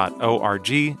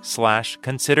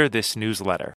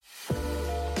npr.org/considerthisnewsletter.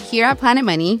 Here at Planet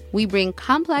Money, we bring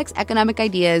complex economic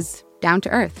ideas down to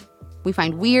earth. We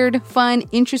find weird, fun,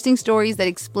 interesting stories that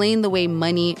explain the way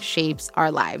money shapes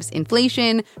our lives.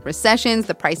 Inflation, recessions,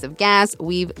 the price of gas,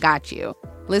 we've got you.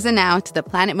 Listen now to the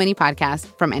Planet Money podcast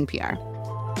from NPR.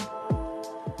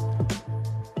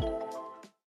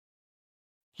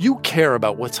 You care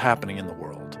about what's happening in the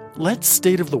world. Let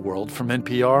State of the World from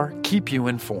NPR keep you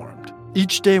informed.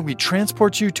 Each day, we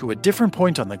transport you to a different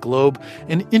point on the globe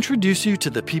and introduce you to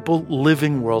the people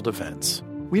living world events.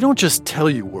 We don't just tell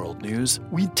you world news,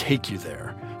 we take you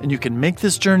there. And you can make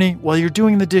this journey while you're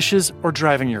doing the dishes or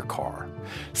driving your car.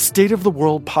 State of the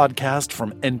World podcast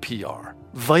from NPR.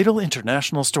 Vital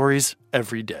international stories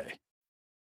every day.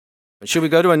 Should we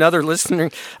go to another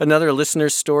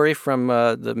listener's story from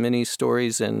the mini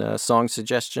stories and song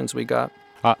suggestions we got?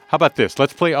 How about this?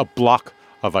 Let's play a block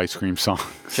of ice cream songs.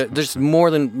 There's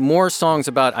more songs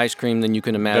about ice cream than you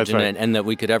can imagine, That's right. and that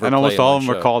we could ever And play. almost on all one of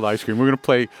them are show. called ice cream. We're going to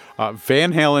play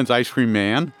Van Halen's Ice Cream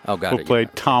Man. Oh, got We'll it, play yeah.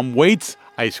 Tom Waits'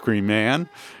 Ice Cream Man.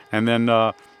 And then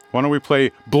why don't we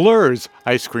play Blur's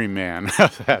Ice Cream Man?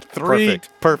 That three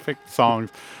perfect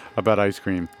songs about ice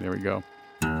cream. There we go.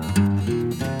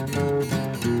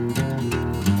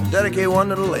 Dedicate one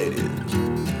to the ladies.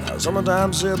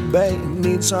 Summertime sip, babe,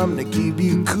 need something to keep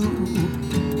you cool.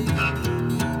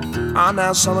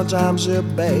 Now summertime sip,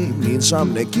 babe, need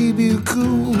something to keep you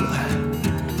cool.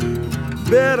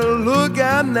 Better look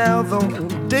out now, though,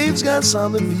 Dave's got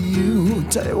something for you.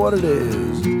 Tell you what it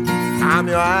is. I'm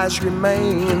your ice cream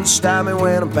man, stop me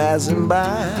when I'm passing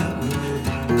by.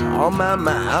 On my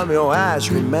mind, I'm your ice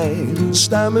cream man,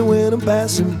 stop me when I'm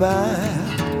passing by.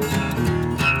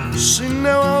 See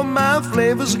now all my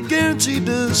flavors are guaranteed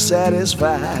to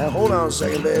satisfy. Hold on a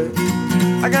second, baby.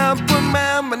 I gotta put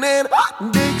my banana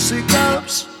in Dixie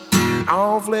cups,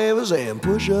 all flavors and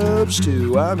push-ups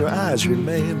too. I'm your ice cream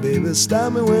man, baby.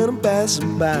 Stop me when I'm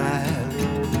passing by.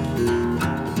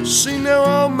 See now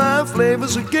all my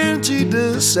flavors are guaranteed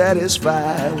to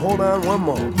satisfy. Hold on one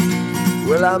more.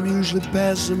 Well, I'm usually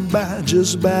passing by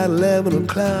just about 11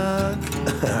 o'clock.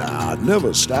 I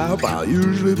never stop, I'm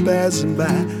usually passing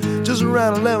by just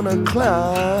around 11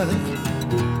 o'clock.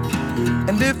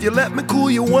 And if you let me cool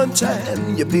you one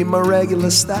time, you'll be my regular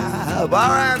stop. All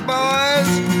right, boys,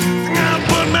 I'm gonna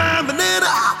put my banana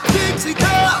Dixie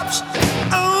cups,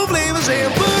 all flavors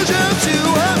and push-ups too.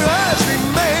 I'm your ice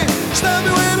cream man, stop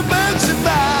me when I'm passing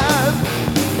by.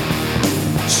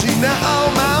 See now all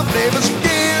my flavors are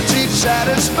guaranteed to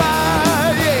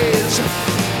satisfy. Yes,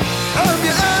 I'm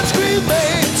your ice cream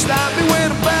man, stop me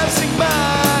when I'm passing by.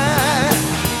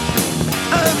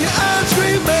 I'm your ice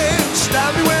cream man,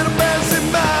 stop me when I'm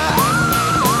passing by.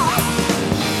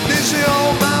 They say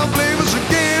all my flavors are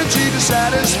guaranteed to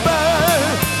satisfy.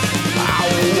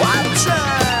 One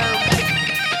time.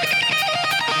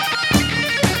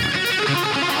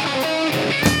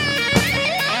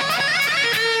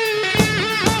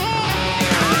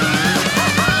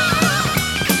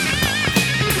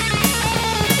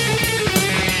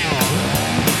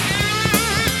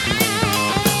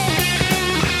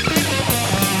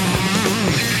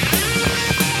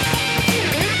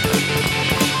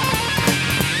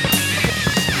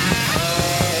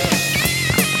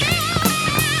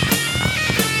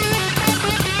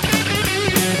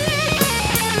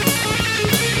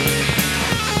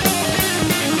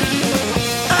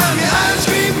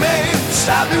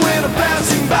 Stop me when I'm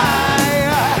passing by.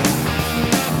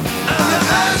 I'm the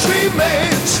ice cream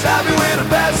man. Stop me when I'm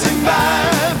passing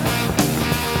by.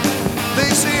 They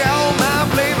say all my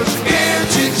flavors are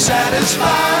guaranteed to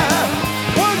satisfy.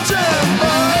 One time,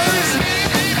 boys.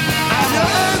 I'm your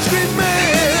ice cream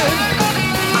man.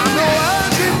 I'm your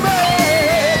ice cream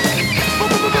man.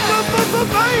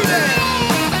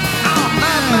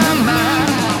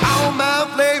 All my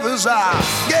flavors are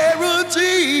guaranteed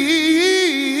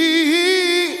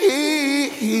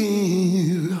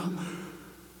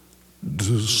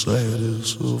to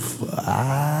satisfy.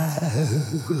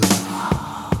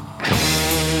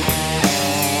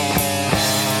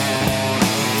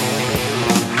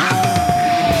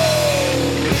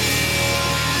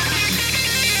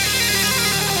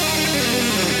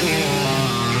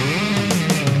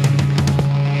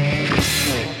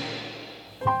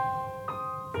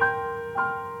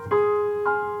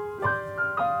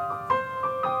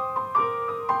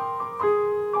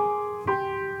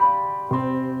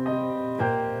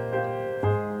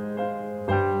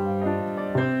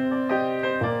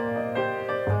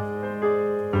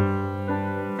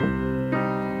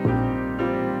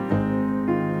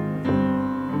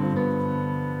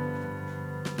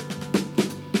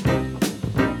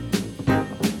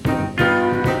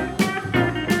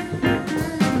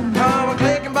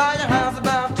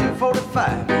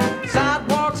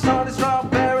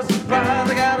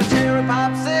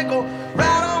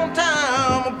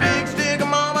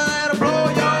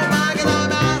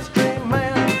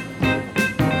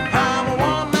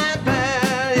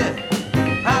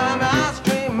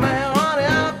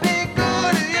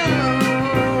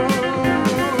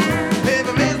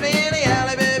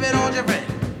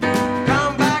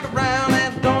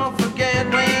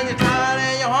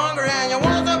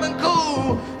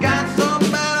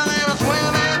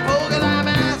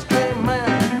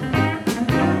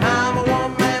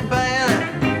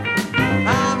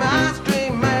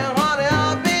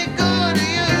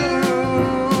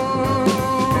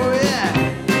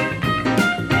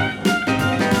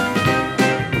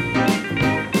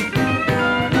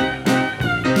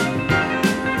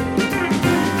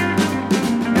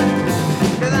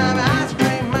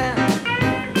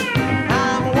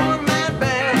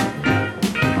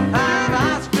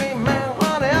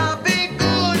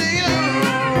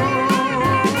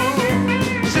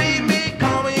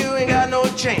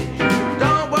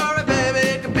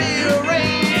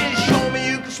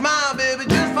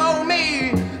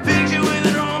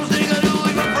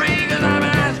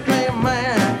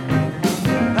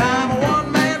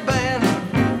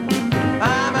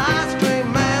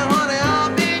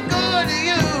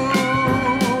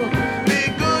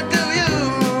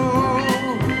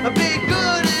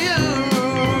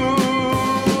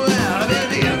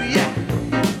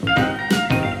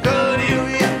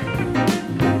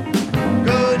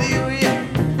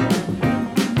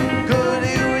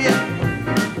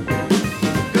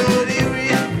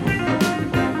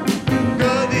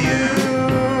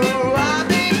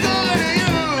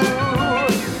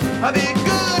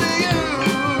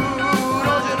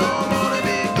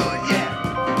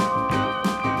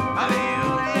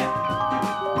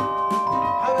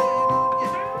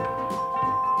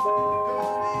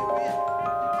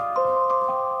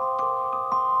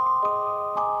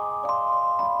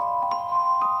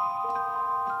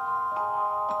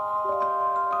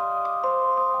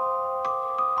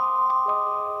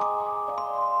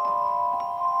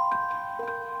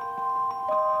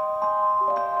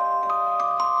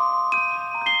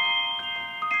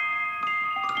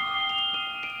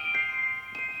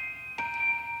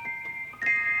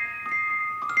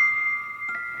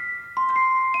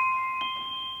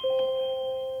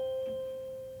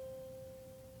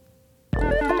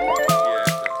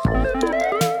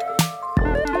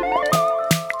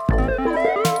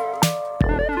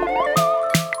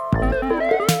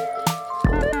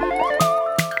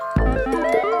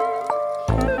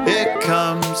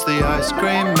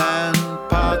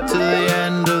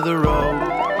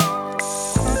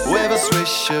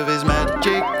 swish of his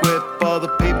magic whip, all the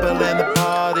people in the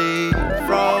party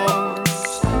froze.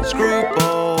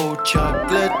 Screwball,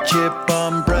 chocolate chip,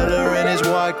 umbrella in his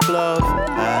white glove,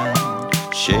 and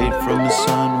shade from the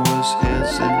sun was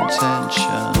his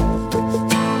intention.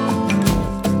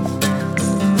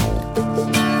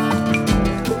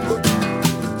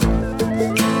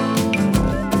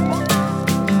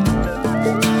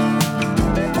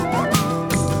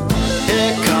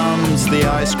 The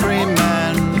ice cream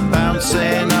man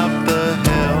bouncing up the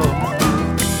hill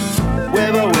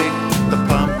with a wick, the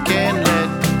pumpkin lit,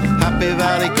 Happy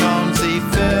Valley cones he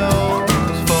fills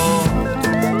for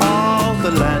all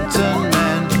the lantern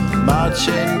men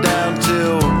marching down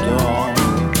till dawn.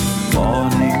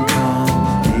 Morning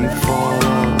come before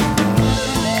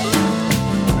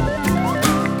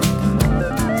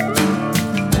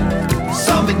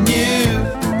something new.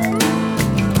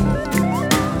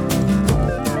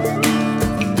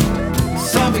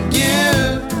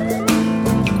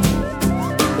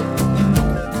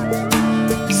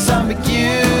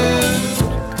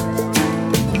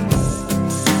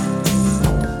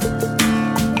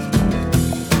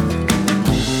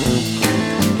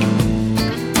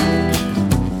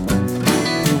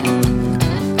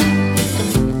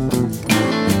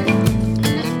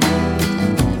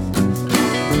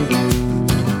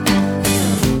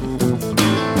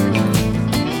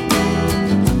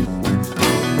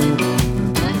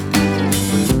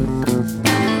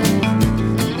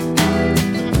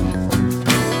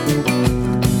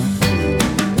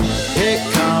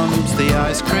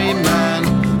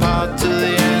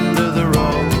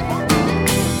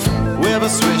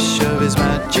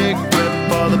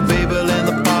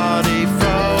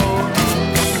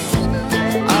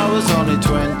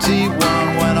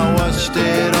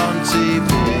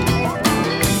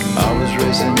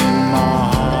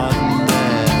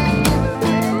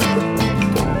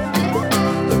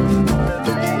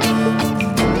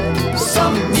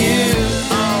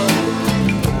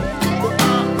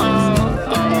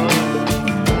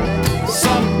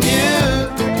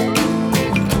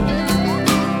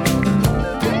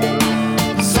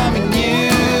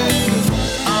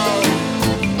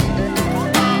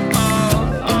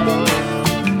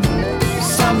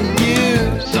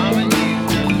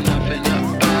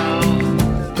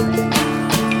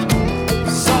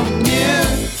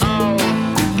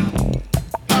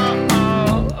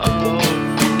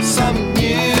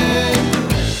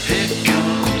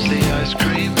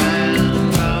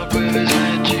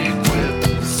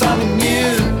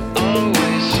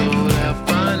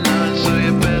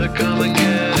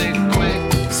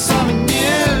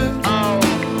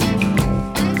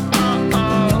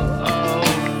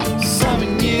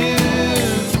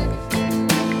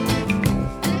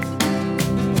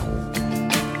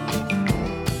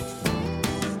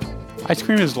 Ice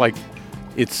cream is like,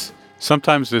 it's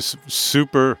sometimes this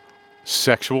super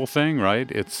sexual thing,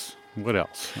 right? It's, what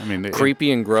else? I mean,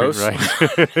 creepy and gross, right?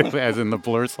 As in the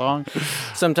Blur song.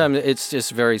 Sometimes it's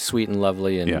just very sweet and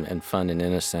lovely and fun and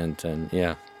innocent, and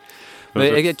But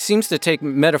it seems to take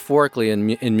metaphorically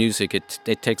in music. It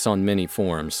takes on many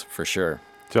forms for sure.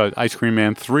 So Ice Cream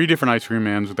Man, 3 different Ice Cream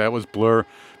Mans. That was Blur.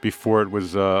 Before it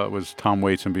was Tom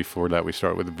Waits, and before that we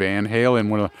start with Van Halen.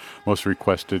 One of the most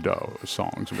requested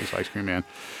songs was Ice Cream Man.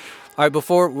 All right,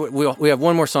 before we have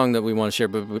one more song that we want to share,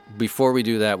 but before we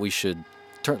do that, we should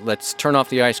let's turn off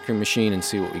the ice cream machine and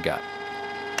see what we got.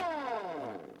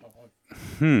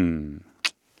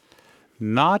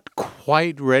 Not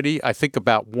quite ready. I think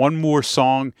about one more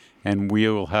song, and we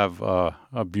will have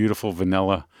a beautiful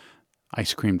vanilla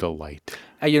ice cream delight.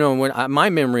 You know, my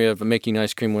memory of making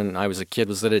ice cream when I was a kid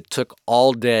was that it took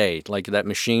all day. Like that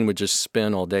machine would just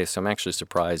spin all day. So I'm actually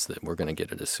surprised that we're going to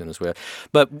get it as soon as we have.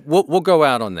 But we'll go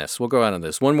out on this.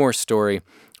 One more story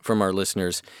from our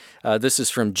listeners. This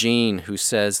is from Jean, who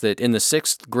says that in the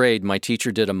 6th grade, my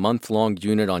teacher did a month-long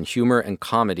unit on humor and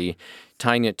comedy,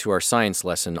 tying it to our science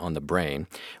lesson on the brain,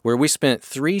 where we spent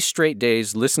 3 straight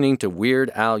days listening to Weird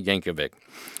Al Yankovic.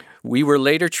 We were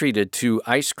later treated to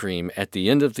ice cream at the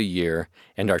end of the year,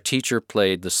 and our teacher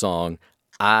played the song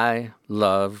I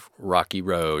Love Rocky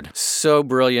Road. So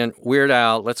brilliant. Weird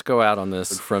Al, let's go out on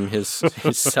this from his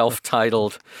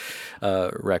self-titled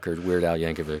record, Weird Al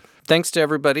Yankovic. Thanks to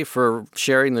everybody for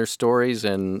sharing their stories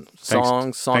and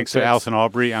songs. Thanks to Allison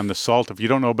Aubrey and The Salt. If you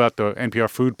don't know about the NPR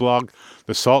food blog,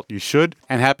 The Salt, you should.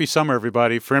 And happy summer,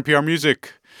 everybody. For NPR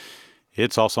Music,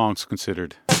 it's All Songs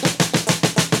Considered.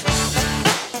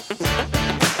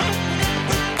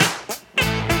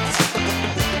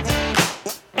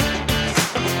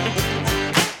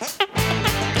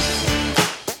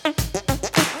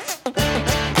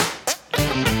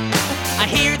 I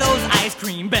hear those ice ice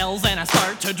cream bells and I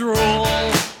start to drool.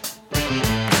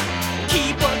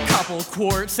 Keep a couple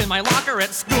quarts in my locker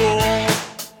at school.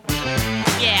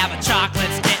 Yeah, but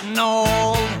chocolate's getting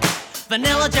old.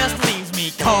 Vanilla just leaves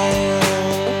me cold.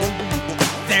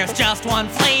 There's just one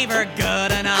flavor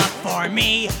good enough for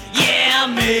me. Yeah,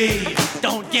 me.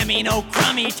 Don't give me no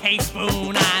crummy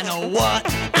teaspoon. I know what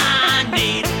I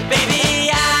need. Baby,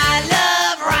 I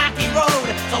love Rocky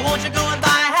Road. So won't you go and buy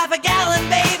half a gallon,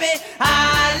 baby?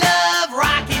 I love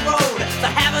Rocky Road. So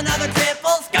have another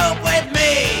triple scope with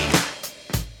me.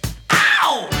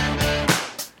 Ow!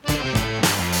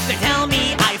 They tell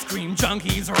me ice cream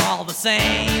junkies are all the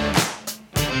same.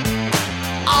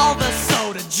 All the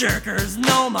soda jerkers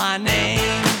know my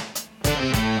name.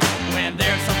 When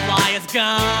their supply is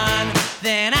gone,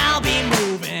 then I'll be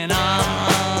moving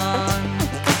on.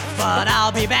 But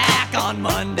I'll be back on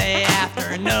Monday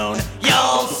afternoon.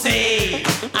 You'll see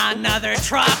another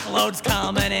truckload's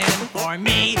coming in for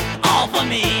me. All for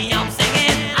me, I'm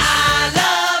singing I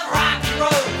love Rocky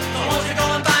Road. So won't you go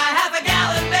and buy half a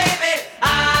gallon, baby?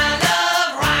 I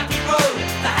love Rocky Road.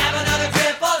 To have another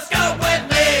triple scope with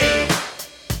me.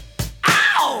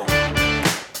 Ow!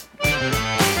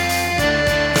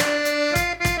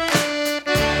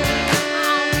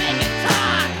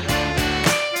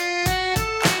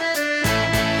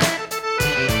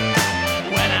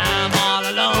 When I'm all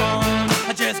alone,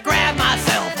 I just grab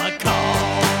myself a cone.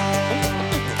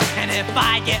 And if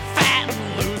I get fat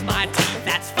and lose my teeth,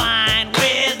 that's fine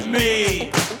with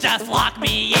me. Just lock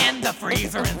me in the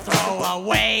freezer and throw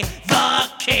away the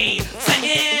key.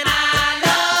 Singing I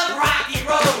love Rocky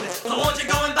Road. So won't you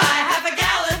go and buy half a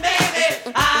gallon,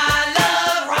 baby? I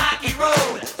love Rocky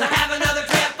Road. So have another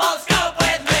triple scope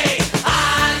with me.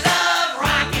 I love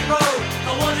Rocky Road.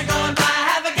 So won't you go and buy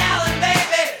half a gallon,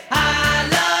 baby? I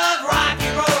love Rocky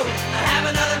Road. So have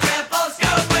another triple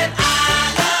scope with.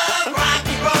 I love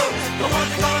Rocky Road. So won't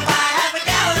you go and buy half a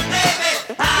gallon, baby?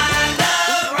 I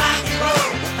love Rocky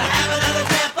Road. So have another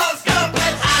triple scope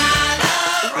with. I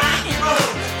love Rocky Road.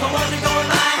 So won't you go and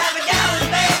buy half a gallon,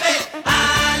 baby?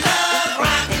 I love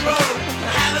Rocky Road. So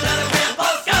have another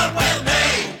triple scope with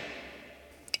me.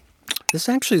 This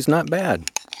actually is not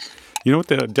bad. You know what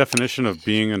the definition of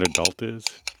being an adult is?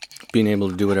 Being able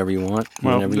to do whatever you want.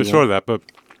 Well, whenever you there's sort of want. that, but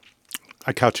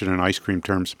I couch it in ice cream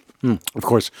terms, of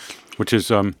course, which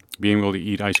is being able to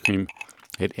eat ice cream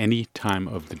at any time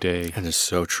of the day. That is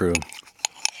so true.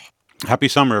 Happy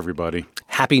summer, everybody.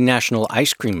 Happy National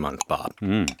Ice Cream Month, Bob.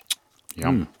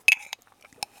 Yum.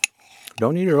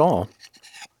 Don't eat it all.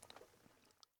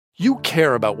 You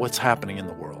care about what's happening in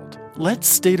the world. Let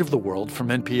State of the World from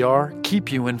NPR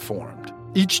keep you informed.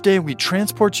 Each day, we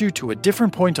transport you to a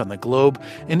different point on the globe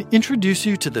and introduce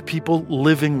you to the people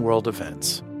living world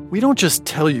events. We don't just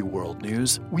tell you world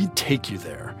news, we take you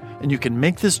there. And you can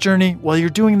make this journey while you're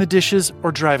doing the dishes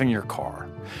or driving your car.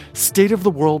 State of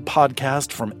the World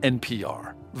podcast from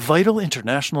NPR. Vital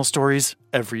international stories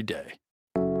every day.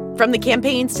 From the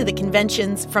campaigns to the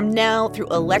conventions, from now through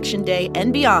Election Day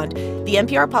and beyond, the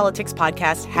NPR Politics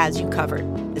Podcast has you covered.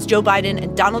 As Joe Biden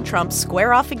and Donald Trump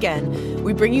square off again,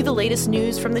 we bring you the latest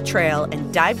news from the trail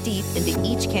and dive deep into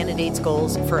each candidate's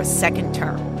goals for a second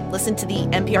term. Listen to the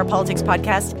NPR Politics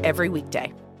Podcast every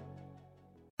weekday.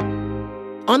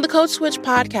 On the Code Switch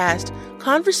podcast,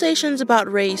 conversations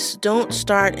about race don't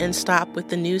start and stop with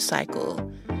the news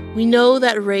cycle. We know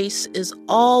that race is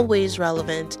always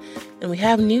relevant, and we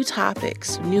have new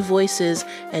topics, new voices,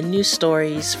 and new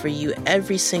stories for you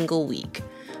every single week.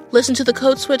 Listen to the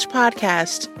Code Switch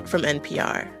podcast from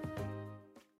NPR.